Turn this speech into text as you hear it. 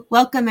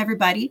Welcome,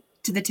 everybody,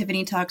 to the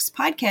Tiffany Talks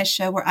podcast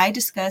show where I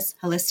discuss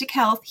holistic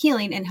health,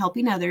 healing, and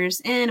helping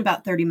others in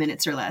about 30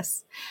 minutes or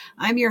less.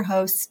 I'm your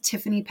host,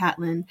 Tiffany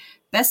Patlin,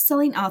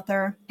 best-selling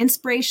author,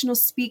 inspirational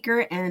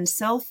speaker, and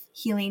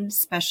self-healing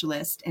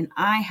specialist, and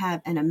I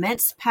have an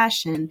immense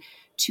passion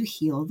to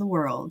heal the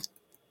world.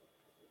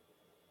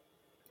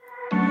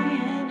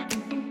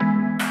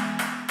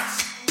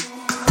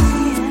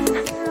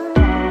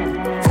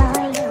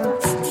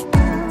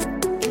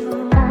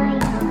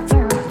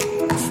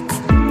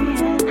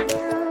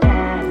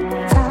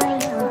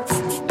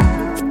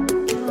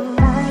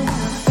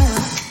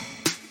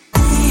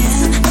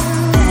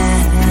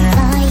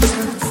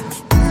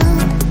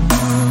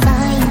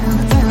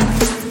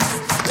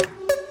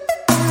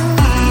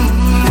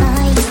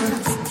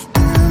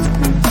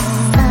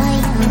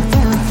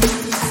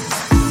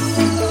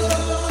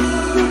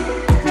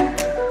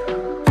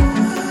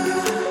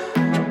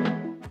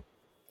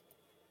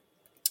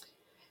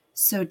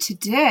 So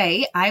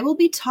today I will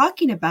be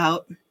talking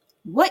about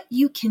what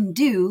you can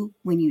do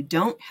when you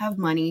don't have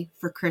money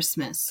for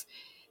Christmas.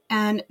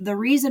 And the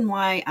reason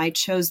why I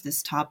chose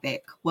this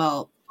topic,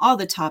 well, all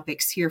the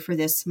topics here for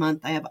this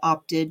month, I have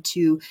opted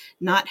to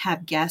not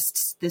have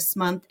guests this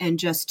month and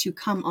just to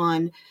come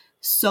on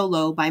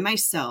solo by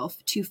myself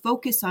to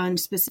focus on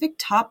specific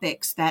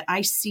topics that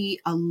I see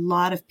a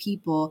lot of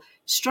people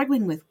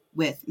struggling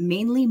with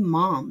mainly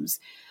moms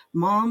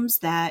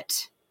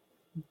that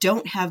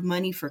don't have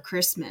money for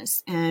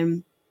Christmas,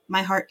 and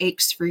my heart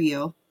aches for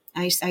you.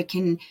 I was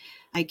going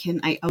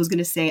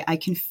to say I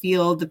can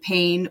feel the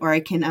pain, or I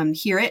can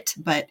hear it,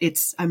 but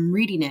I'm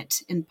reading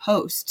it in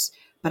posts,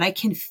 but I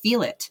can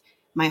feel it.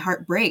 My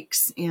heart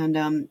breaks,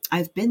 and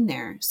I've been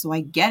there, so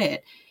I get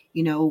it.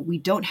 You know, we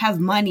don't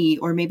have money,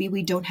 or maybe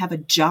we don't have a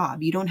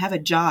job. You don't have a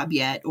job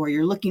yet, or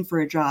you're looking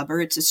for a job,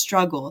 or it's a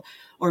struggle,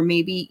 or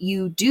maybe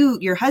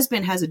your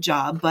husband has a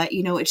job, but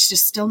it's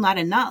just still not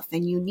enough.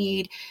 And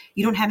you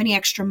don't have any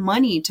extra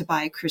money to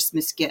buy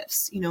Christmas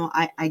gifts.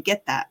 I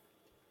get that.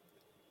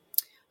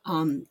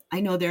 I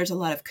know there's a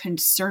lot of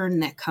concern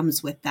that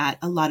comes with that,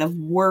 a lot of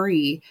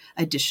worry,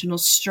 additional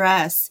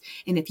stress.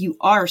 And if you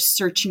are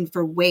searching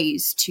for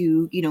ways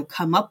to,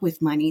 come up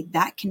with money,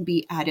 that can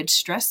be added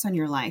stress on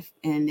your life.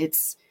 And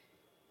it's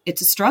a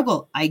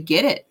struggle. I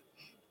get it.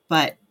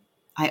 But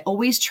I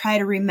always try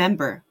to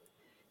remember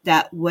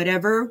that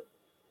whatever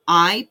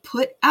I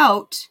put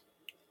out,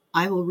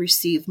 I will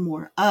receive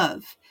more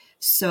of.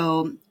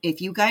 So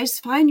if you guys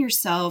find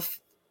yourself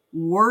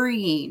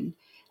worrying,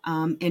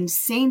 and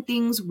saying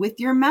things with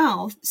your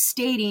mouth,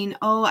 stating,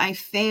 "Oh, I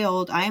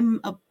failed. I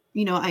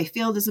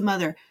failed as a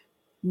mother."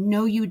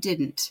 No, you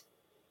didn't.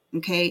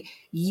 Okay.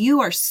 You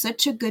are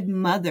such a good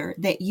mother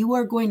that you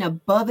are going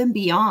above and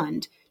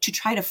beyond to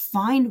try to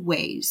find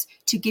ways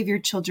to give your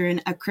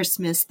children a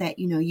Christmas that,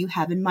 you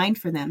have in mind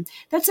for them.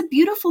 That's a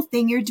beautiful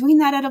thing. You're doing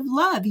that out of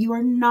love. You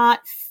are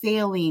not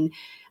failing.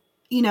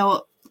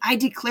 I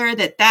declare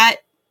that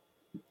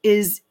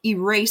is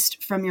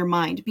erased from your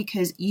mind,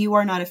 because you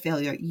are not a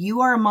failure.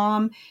 You are a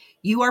mom,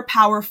 you are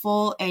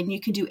powerful, and you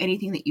can do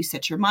anything that you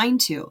set your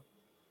mind to.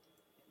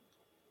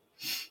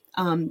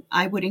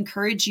 I would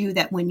encourage you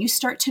that when you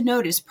start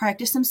to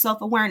practice some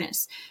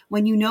self-awareness.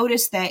 When you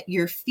notice that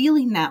you're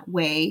feeling that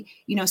way,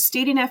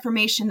 state an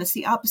affirmation that's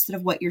the opposite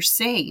of what you're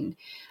saying.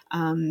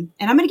 And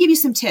I'm going to give you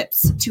some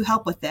tips to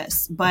help with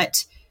this,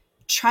 but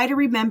try to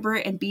remember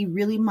and be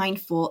really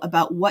mindful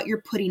about what you're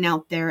putting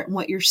out there and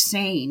what you're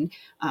saying.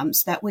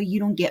 So that way you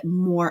don't get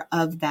more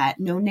of that.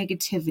 No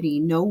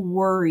negativity, no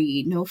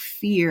worry, no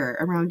fear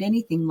around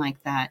anything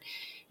like that.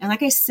 And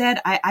like I said,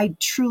 I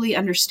truly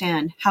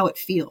understand how it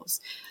feels.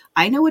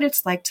 I know what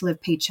it's like to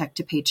live paycheck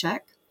to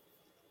paycheck.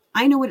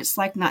 I know what it's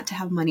like not to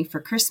have money for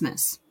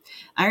Christmas.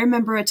 I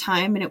remember a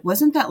time, and it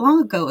wasn't that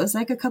long ago, it was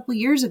like a couple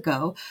years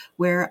ago,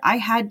 where I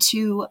had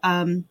to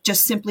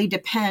just simply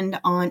depend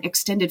on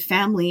extended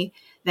family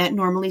that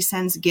normally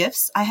sends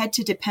gifts. I had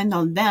to depend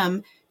on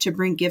them to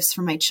bring gifts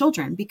for my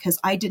children, because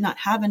I did not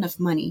have enough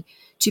money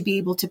to be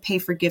able to pay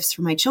for gifts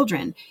for my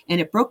children.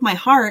 And it broke my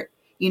heart,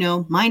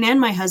 mine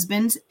and my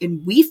husband's,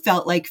 and we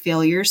felt like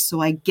failures. So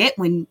I get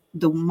when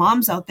the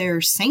moms out there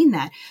are saying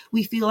that.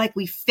 We feel like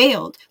we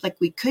failed, like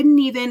we couldn't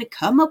even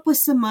come up with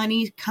some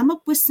money, come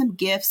up with some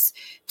gifts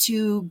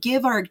to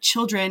give our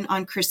children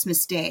on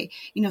Christmas Day.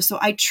 So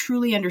I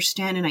truly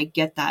understand, and I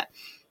get that.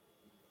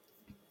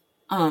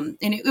 And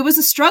it was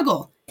a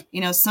struggle.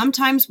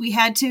 Sometimes we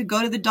had to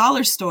go to the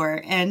dollar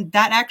store, and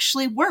that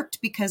actually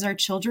worked because our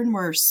children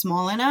were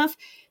small enough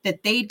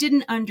that they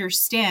didn't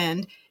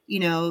understand.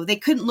 They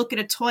couldn't look at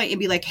a toy and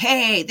be like,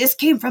 "Hey, this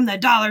came from the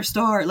dollar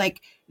store."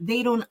 Like,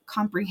 they don't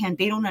comprehend.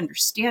 They don't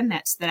understand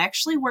that. So that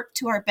actually worked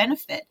to our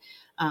benefit.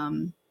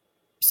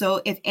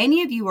 So if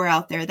any of you are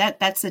out there,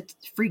 that's a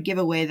free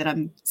giveaway that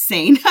I'm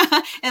saying.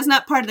 It's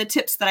not part of the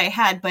tips that I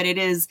had, but it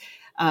is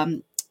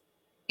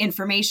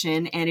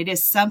information, and it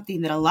is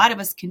something that a lot of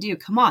us can do.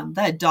 Come on,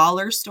 the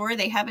dollar store,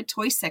 they have a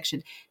toy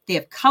section. They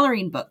have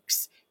coloring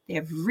books. They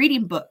have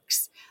reading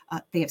books.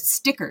 They have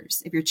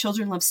stickers. If your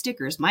children love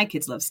stickers, my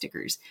kids love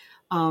stickers.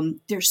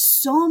 There's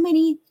so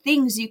many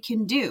things you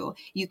can do.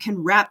 You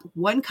can wrap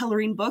one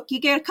coloring book. You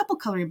get a couple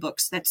coloring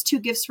books. That's 2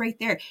 gifts right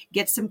there.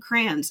 Get some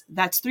crayons.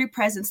 That's 3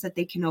 presents that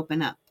they can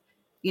open up.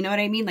 You know what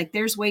I mean? Like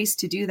there's ways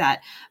to do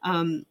that.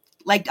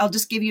 Like I'll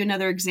just give you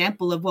another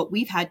example of what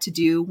we've had to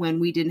do when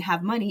we didn't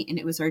have money and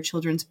it was our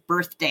children's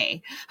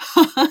birthday.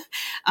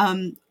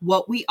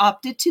 What we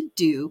opted to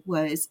do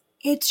was,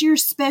 it's your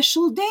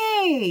special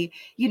day,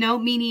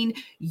 meaning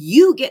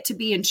you get to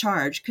be in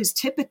charge, because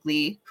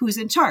typically who's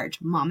in charge?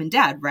 Mom and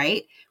dad,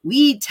 right?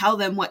 We tell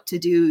them what to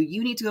do.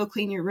 You need to go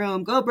clean your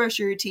room, go brush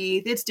your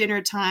teeth. It's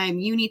dinner time.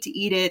 You need to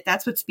eat it.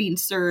 That's what's being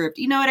served.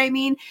 You know what I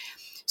mean?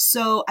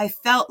 So I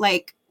felt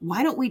like,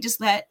 why don't we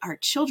just let our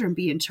children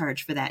be in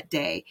charge for that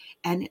day?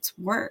 And it's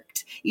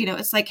worked.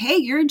 It's like, hey,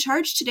 you're in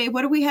charge today.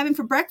 What are we having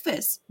for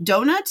breakfast?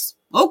 Donuts?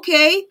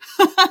 Okay.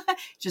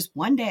 Just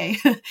one day.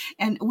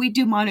 And we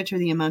do monitor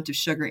the amount of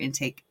sugar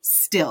intake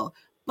still.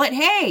 But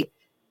hey,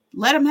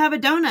 let him have a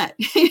donut.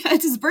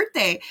 It's his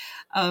birthday.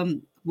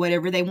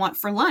 Whatever they want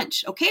for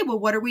lunch. Okay, well,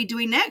 what are we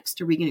doing next?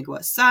 Are we going to go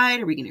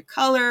outside? Are we going to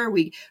color? Are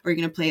we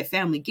going to play a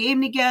family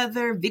game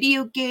together?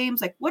 Video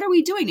games? Like, what are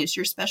we doing? It's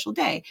your special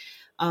day.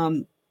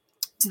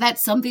 So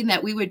that's something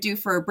that we would do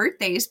for our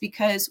birthdays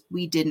because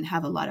we didn't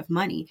have a lot of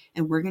money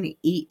and we're going to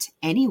eat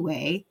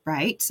anyway,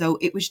 right? So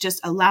it was just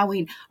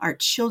allowing our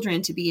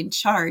children to be in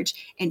charge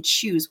and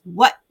choose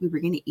what we were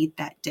going to eat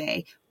that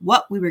day,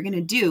 what we were going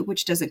to do,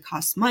 which doesn't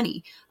cost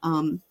money.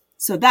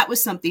 So that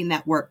was something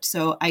that worked.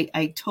 So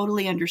I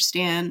totally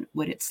understand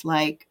what it's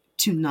like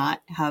to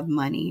not have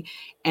money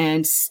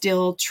and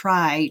still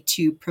try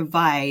to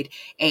provide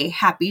a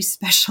happy,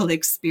 special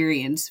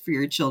experience for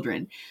your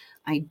children.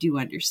 I do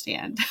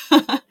understand.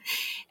 And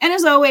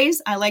as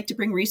always, I like to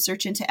bring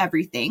research into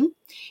everything.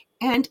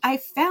 And I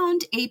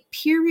found a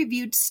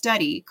peer-reviewed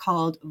study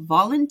called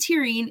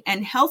Volunteering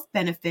and Health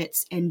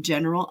Benefits in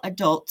General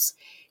Adults,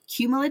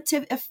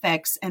 Cumulative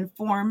Effects and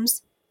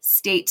Forms,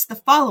 states the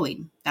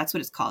following. That's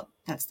what it's called.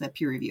 That's the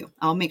peer review.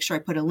 I'll make sure I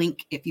put a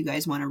link if you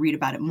guys want to read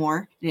about it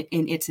more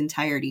in its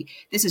entirety.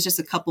 This is just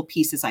a couple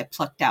pieces I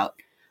plucked out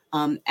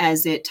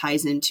as it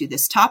ties into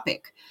this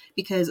topic,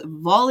 because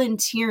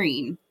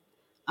volunteering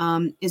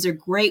is a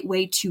great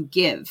way to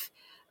give.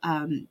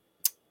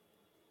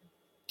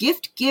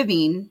 Gift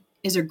giving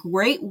is a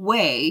great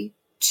way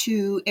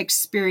to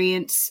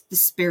experience the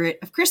spirit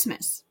of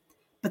Christmas,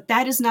 but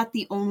that is not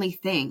the only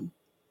thing.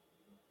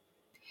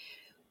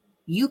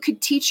 You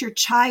could teach your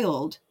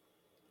child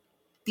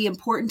the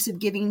importance of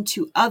giving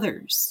to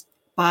others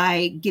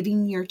by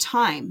giving your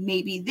time.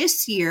 Maybe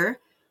this year,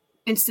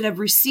 instead of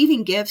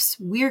receiving gifts,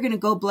 we're going to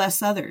go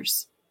bless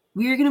others.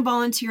 We're going to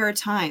volunteer our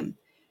time.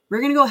 We're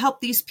going to go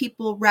help these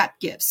people wrap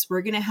gifts.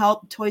 We're going to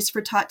help Toys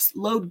for Tots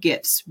load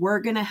gifts. We're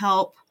going to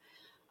help,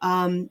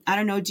 I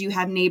don't know, do you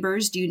have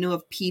neighbors? Do you know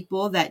of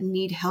people that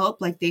need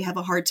help? Like they have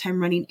a hard time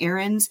running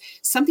errands,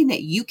 something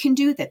that you can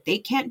do that they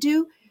can't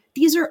do.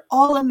 These are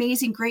all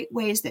amazing, great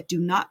ways that do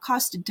not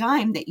cost a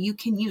dime that you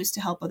can use to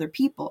help other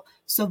people.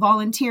 So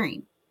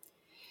volunteering.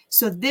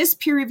 So this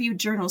peer-reviewed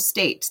journal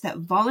states that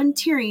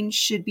volunteering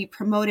should be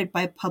promoted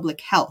by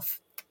public health.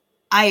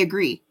 I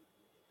agree.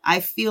 I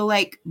feel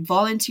like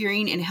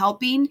volunteering and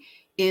helping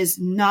is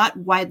not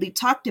widely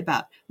talked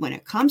about. When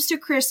it comes to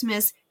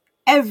Christmas,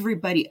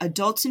 everybody,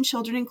 adults and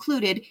children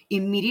included,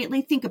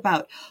 immediately think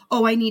about,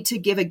 oh, I need to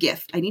give a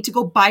gift. I need to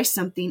go buy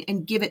something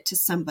and give it to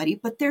somebody.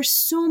 But there's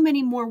so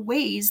many more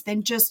ways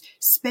than just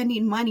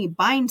spending money,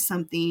 buying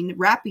something,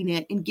 wrapping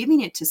it, and giving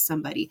it to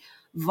somebody.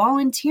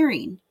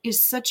 Volunteering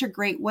is such a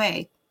great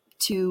way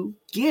to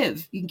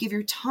give. You can give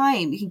your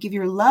time, you can give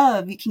your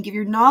love, you can give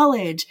your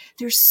knowledge.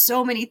 There's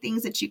so many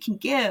things that you can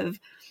give.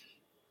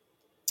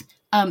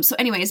 So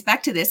anyways,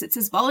 back to this. It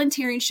says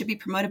volunteering should be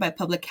promoted by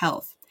public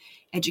health,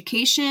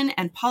 education,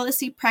 and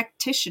policy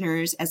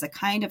practitioners as a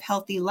kind of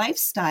healthy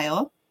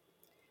lifestyle,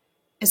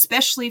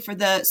 especially for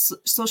the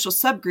social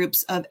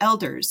subgroups of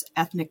elders,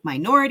 ethnic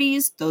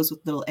minorities, those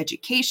with little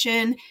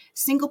education,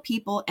 single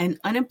people, and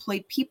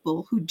unemployed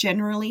people who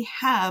generally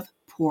have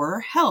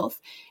poorer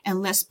health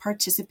and less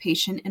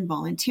participation in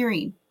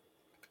volunteering.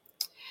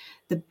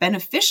 The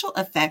beneficial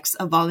effects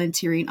of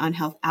volunteering on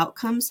health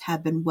outcomes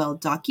have been well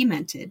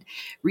documented.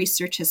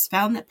 Research has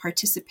found that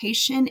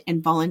participation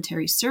in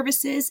voluntary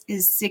services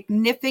is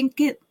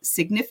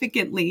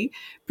significantly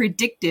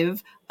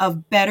predictive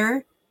of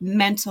better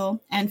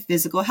mental and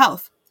physical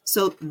health.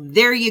 So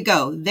there you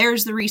go.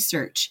 There's the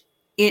research.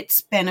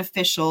 It's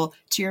beneficial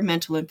to your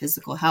mental and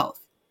physical health.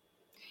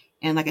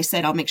 And like I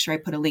said, I'll make sure I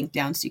put a link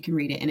down so you can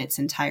read it in its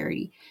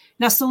entirety.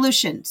 Now,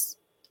 solutions.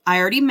 I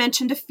already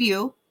mentioned a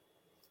few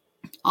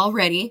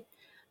already.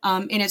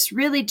 And it's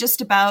really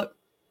just about,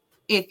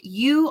 if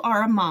you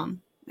are a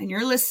mom and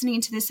you're listening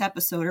to this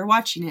episode or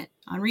watching it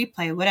on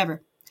replay,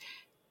 whatever,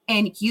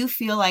 and you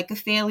feel like a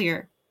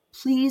failure,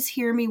 please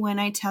hear me when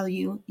I tell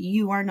you,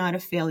 you are not a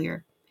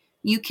failure.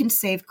 You can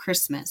save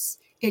Christmas.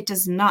 It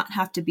does not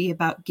have to be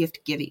about gift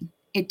giving.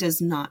 It does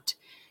not.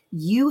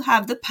 You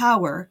have the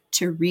power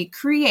to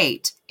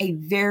recreate a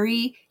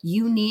very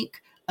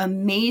unique,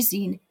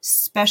 amazing,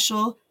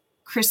 special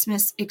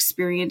Christmas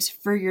experience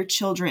for your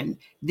children.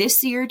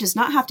 This year does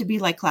not have to be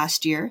like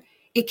last year.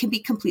 It can be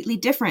completely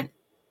different.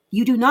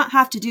 You do not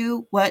have to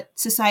do what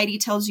society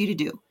tells you to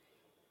do.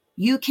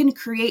 You can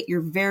create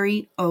your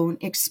very own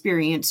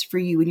experience for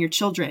you and your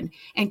children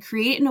and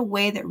create it in a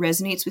way that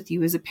resonates with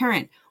you as a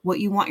parent, what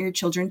you want your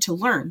children to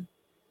learn.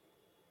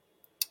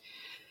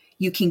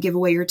 You can give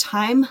away your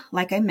time,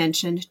 like I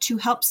mentioned, to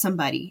help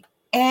somebody.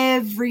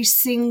 Every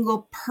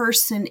single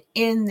person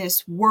in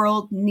this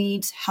world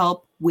needs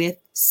help with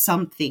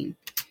something.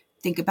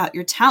 Think about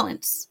your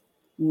talents.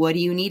 What do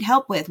you need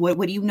help with? What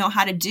do you know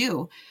how to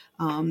do?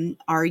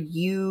 Are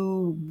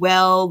you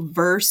well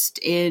versed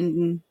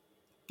in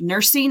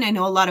nursing? I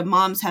know a lot of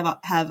moms have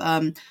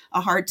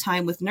a hard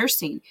time with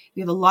nursing.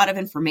 We have a lot of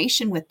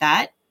information with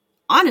that.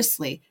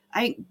 Honestly,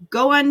 I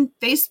go on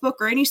Facebook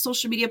or any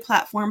social media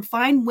platform,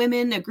 find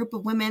women, a group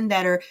of women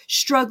that are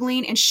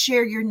struggling, and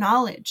share your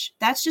knowledge.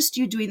 That's just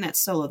you doing that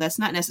solo. That's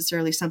not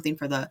necessarily something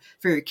for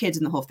your kids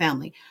and the whole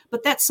family,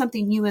 but that's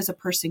something you as a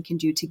person can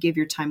do to give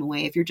your time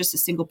away. If you're just a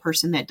single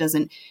person that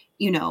doesn't,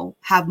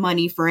 have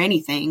money for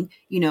anything,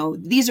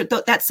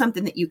 that's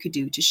something that you could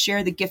do to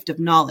share the gift of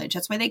knowledge.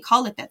 That's why they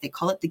call it that. They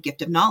call it the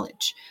gift of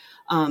knowledge.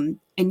 And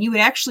you would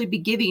actually be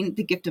giving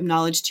the gift of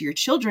knowledge to your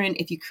children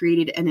if you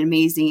created an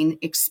amazing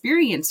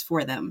experience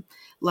for them.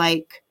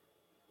 Like,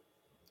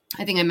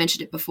 I think I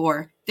mentioned it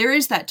before, there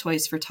is that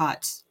Toys for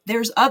Tots.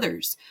 There's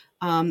others.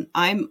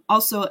 I'm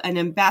also an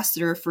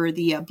ambassador for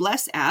the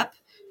Bless app.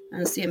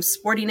 See, I'm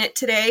sporting it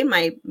today,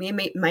 my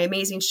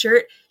amazing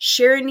shirt,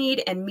 Share a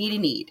Need and Meet a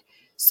Need.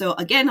 So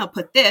again, I'll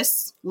put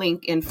this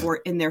link in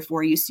there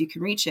for you so you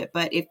can reach it.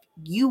 But if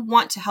you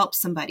want to help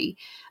somebody,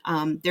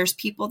 there's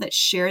people that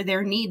share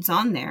their needs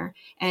on there.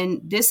 And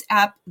this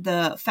app,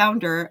 the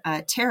founder,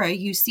 Tara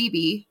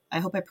UCB, I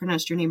hope I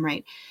pronounced your name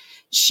right.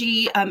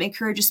 She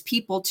encourages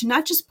people to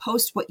not just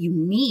post what you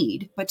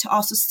need, but to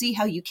also see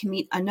how you can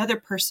meet another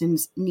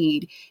person's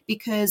need,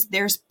 because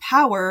there's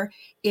power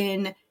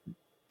in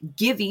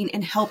giving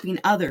and helping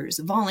others,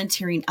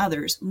 volunteering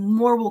others.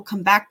 More will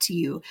come back to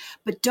you,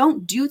 but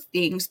don't do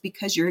things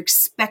because you're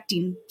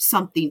expecting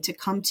something to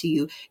come to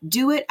you.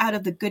 Do it out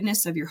of the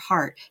goodness of your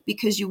heart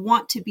because you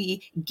want to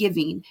be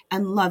giving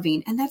and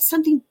loving. And that's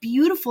something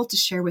beautiful to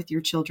share with your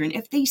children.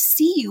 If they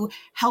see you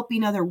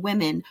helping other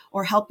women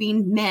or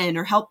helping men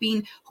or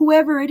helping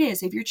whoever it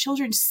is, if your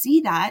children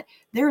see that,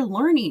 they're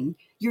learning.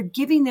 You're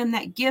giving them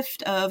that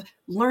gift of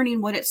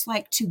learning what it's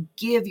like to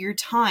give your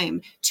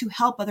time to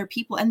help other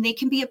people. And they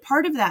can be a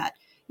part of that.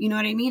 You know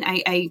what I mean?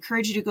 I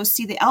encourage you to go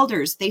see the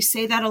elders. They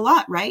say that a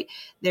lot, right?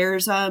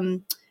 There's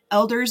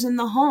elders in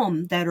the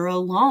home that are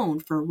alone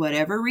for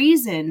whatever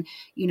reason.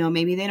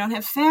 Maybe they don't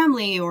have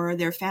family or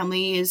their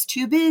family is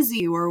too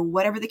busy or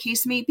whatever the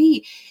case may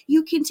be.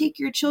 You can take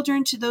your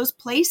children to those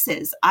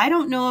places. I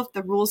don't know if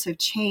the rules have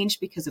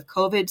changed because of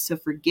COVID, so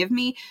forgive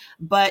me,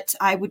 but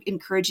I would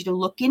encourage you to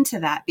look into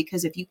that,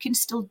 because if you can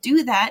still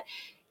do that,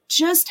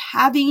 just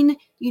having,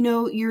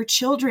 your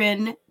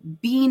children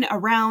being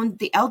around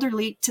the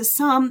elderly, to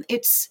some,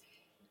 it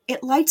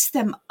lights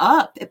them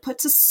up. It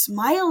puts a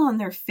smile on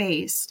their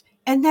face.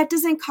 And that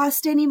doesn't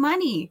cost any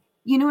money.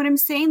 You know what I'm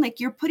saying? Like,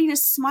 you're putting a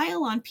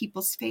smile on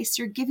people's face.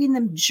 You're giving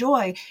them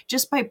joy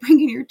just by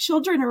bringing your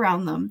children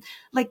around them.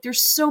 Like,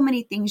 there's so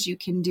many things you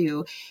can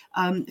do.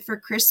 For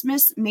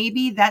Christmas,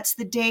 maybe that's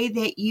the day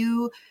that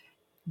you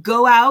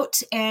go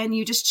out and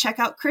you just check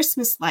out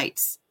Christmas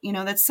lights.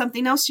 That's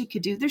something else you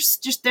could do. There's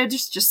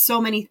just so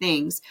many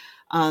things.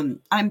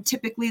 I'm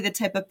typically the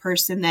type of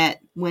person that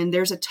when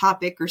there's a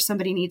topic or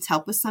somebody needs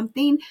help with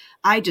something,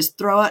 I just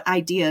throw out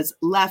ideas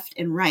left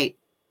and right.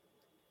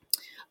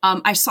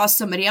 I saw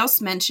somebody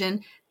else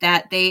mention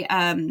that they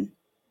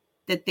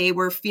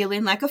were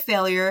feeling like a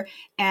failure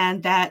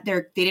and that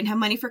they didn't have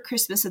money for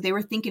Christmas. So they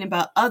were thinking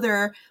about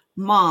other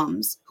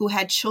moms who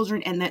had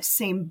children in that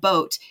same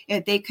boat,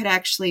 if they could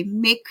actually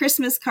make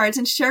Christmas cards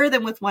and share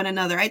them with one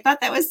another. I thought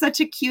that was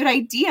such a cute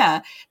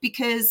idea,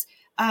 because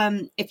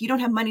if you don't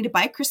have money to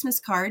buy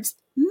Christmas cards,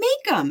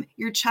 make them.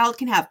 Your child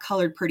can have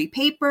colored pretty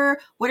paper,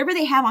 whatever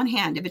they have on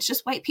hand. If it's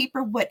just white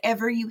paper,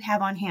 whatever you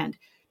have on hand.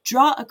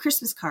 Draw a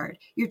Christmas card.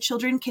 Your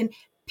children can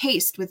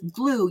paste with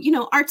glue,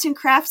 arts and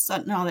crafts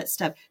and all that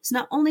stuff. So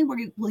not only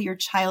will your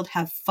child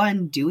have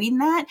fun doing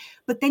that,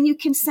 but then you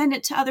can send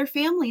it to other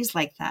families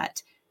like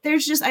that.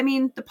 There's just,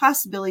 the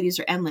possibilities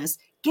are endless.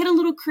 Get a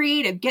little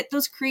creative. Get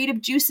those creative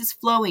juices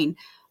flowing.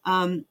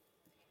 And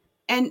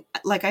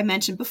like I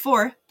mentioned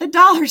before, the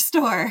dollar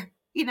store,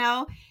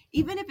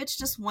 even if it's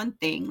just one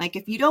thing. Like,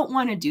 if you don't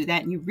want to do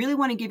that and you really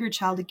want to give your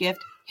child a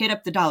gift, hit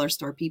up the dollar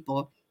store,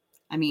 people.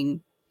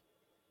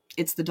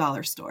 It's the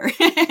dollar store.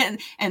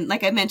 and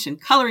like I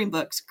mentioned, coloring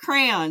books,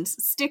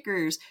 crayons,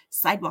 stickers,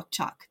 sidewalk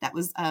chalk. That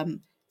was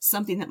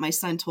something that my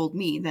son told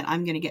me that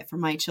I'm going to get for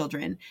my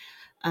children.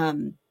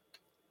 And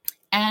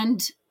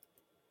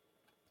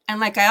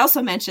like I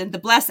also mentioned, the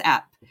Bless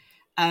app.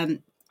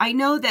 I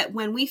know that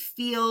when we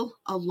feel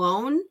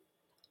alone,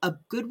 a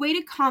good way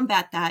to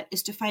combat that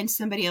is to find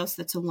somebody else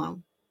that's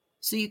alone,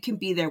 so you can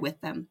be there with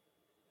them.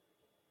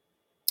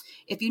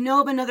 If you know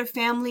of another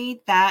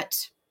family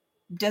that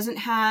doesn't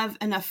have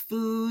enough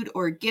food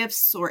or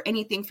gifts or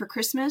anything for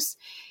Christmas,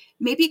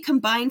 maybe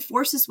combine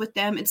forces with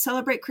them and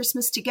celebrate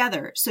Christmas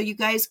together. So you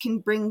guys can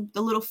bring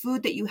the little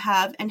food that you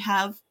have and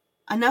have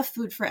enough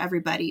food for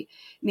everybody.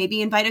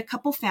 Maybe invite a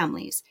couple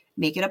families,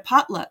 make it a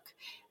potluck.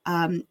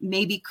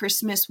 Maybe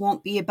Christmas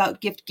won't be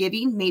about gift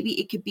giving. Maybe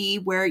it could be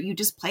where you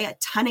just play a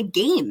ton of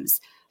games,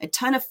 a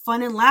ton of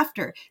fun and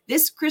laughter.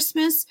 This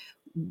Christmas,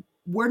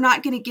 we're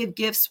not going to give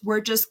gifts.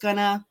 We're just going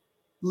to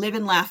live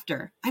in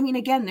laughter. I mean,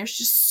 again, there's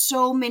just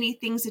so many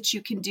things that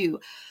you can do.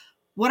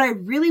 What I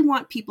really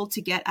want people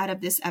to get out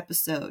of this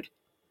episode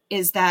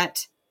is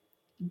that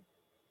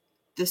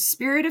the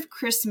spirit of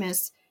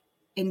Christmas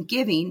and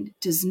giving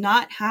does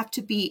not have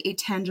to be a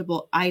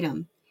tangible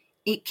item.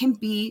 It can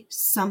be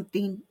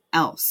something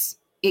else.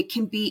 It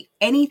can be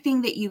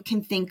anything that you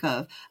can think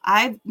of.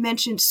 I've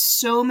mentioned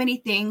so many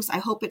things. I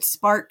hope it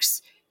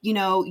sparks,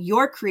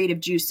 your creative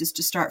juices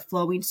to start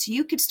flowing so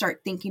you could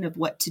start thinking of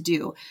what to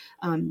do.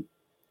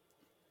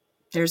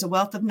 There's a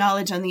wealth of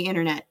knowledge on the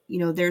internet.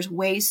 There's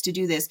ways to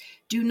do this.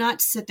 Do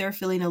not sit there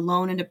feeling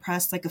alone and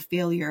depressed like a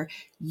failure.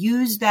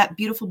 Use that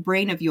beautiful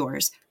brain of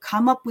yours.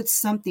 Come up with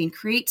something,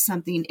 create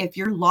something. If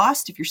you're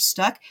lost, if you're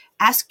stuck,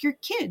 ask your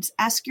kids,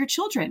 ask your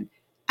children,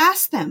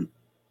 ask them.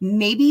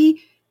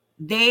 Maybe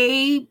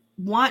they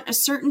want a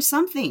certain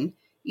something,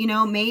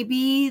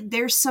 maybe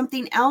there's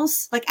something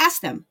else, like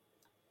ask them.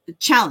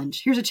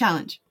 Challenge. Here's a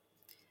challenge.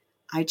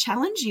 I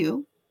challenge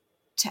you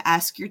to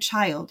ask your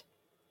child,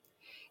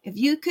 if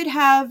you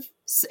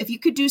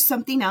could do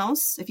something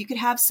else, if you could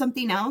have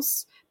something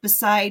else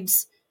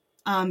besides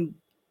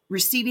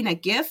receiving a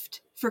gift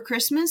for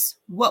Christmas,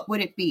 what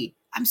would it be?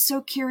 I'm so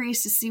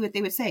curious to see what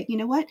they would say. You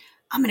know what?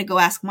 I'm going to go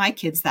ask my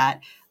kids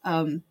that.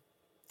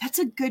 That's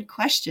a good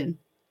question.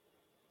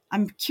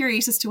 I'm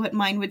curious as to what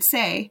mine would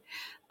say.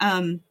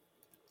 And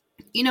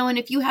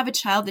if you have a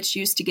child that's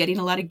used to getting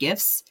a lot of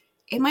gifts,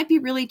 it might be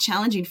really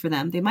challenging for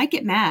them. They might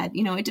get mad.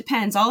 It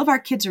depends. All of our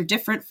kids are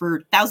different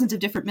for thousands of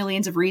different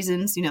millions of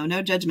reasons,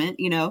 no judgment,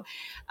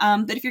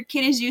 But if your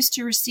kid is used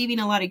to receiving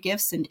a lot of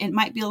gifts and it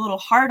might be a little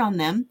hard on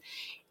them,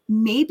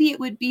 maybe it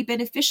would be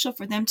beneficial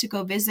for them to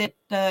go visit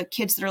the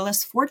kids that are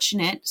less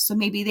fortunate. So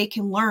maybe they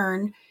can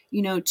learn,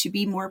 to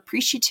be more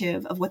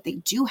appreciative of what they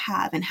do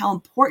have and how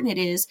important it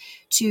is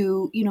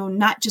to,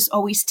 not just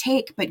always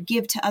take, but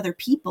give to other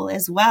people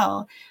as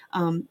well.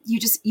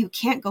 You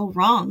can't go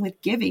wrong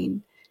with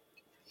giving.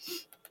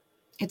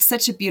 It's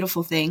such a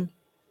beautiful thing.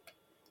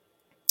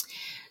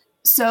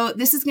 So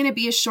this is going to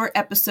be a short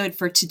episode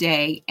for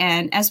today.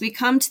 And as we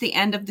come to the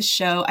end of the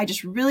show, I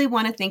just really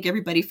want to thank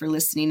everybody for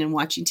listening and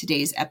watching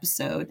today's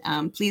episode.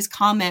 Please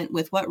comment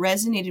with what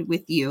resonated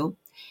with you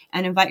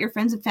and invite your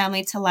friends and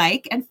family to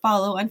like and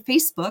follow on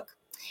Facebook.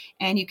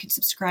 And you can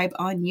subscribe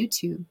on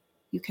YouTube.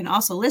 You can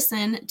also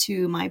listen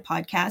to my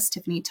podcast,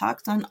 Tiffany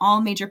Talks, on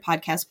all major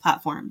podcast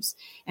platforms.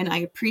 And I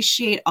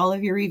appreciate all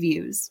of your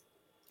reviews.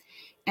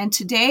 And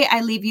today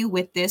I leave you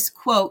with this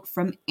quote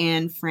from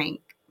Anne Frank.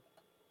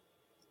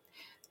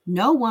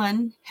 No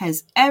one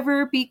has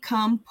ever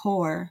become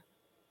poor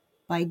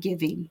by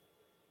giving.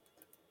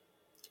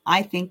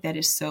 I think that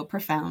is so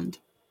profound.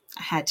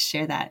 I had to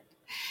share that.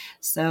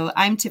 So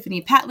I'm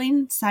Tiffany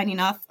Patling, signing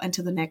off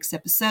until the next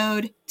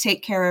episode.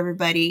 Take care,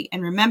 everybody.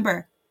 And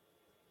remember,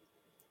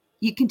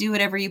 you can do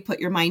whatever you put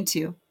your mind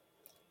to.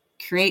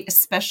 Create a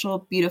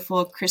special,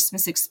 beautiful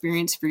Christmas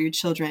experience for your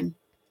children.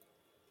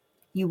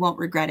 You won't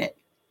regret it.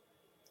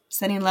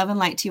 Sending love and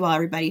light to you all,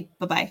 everybody.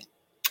 Bye-bye.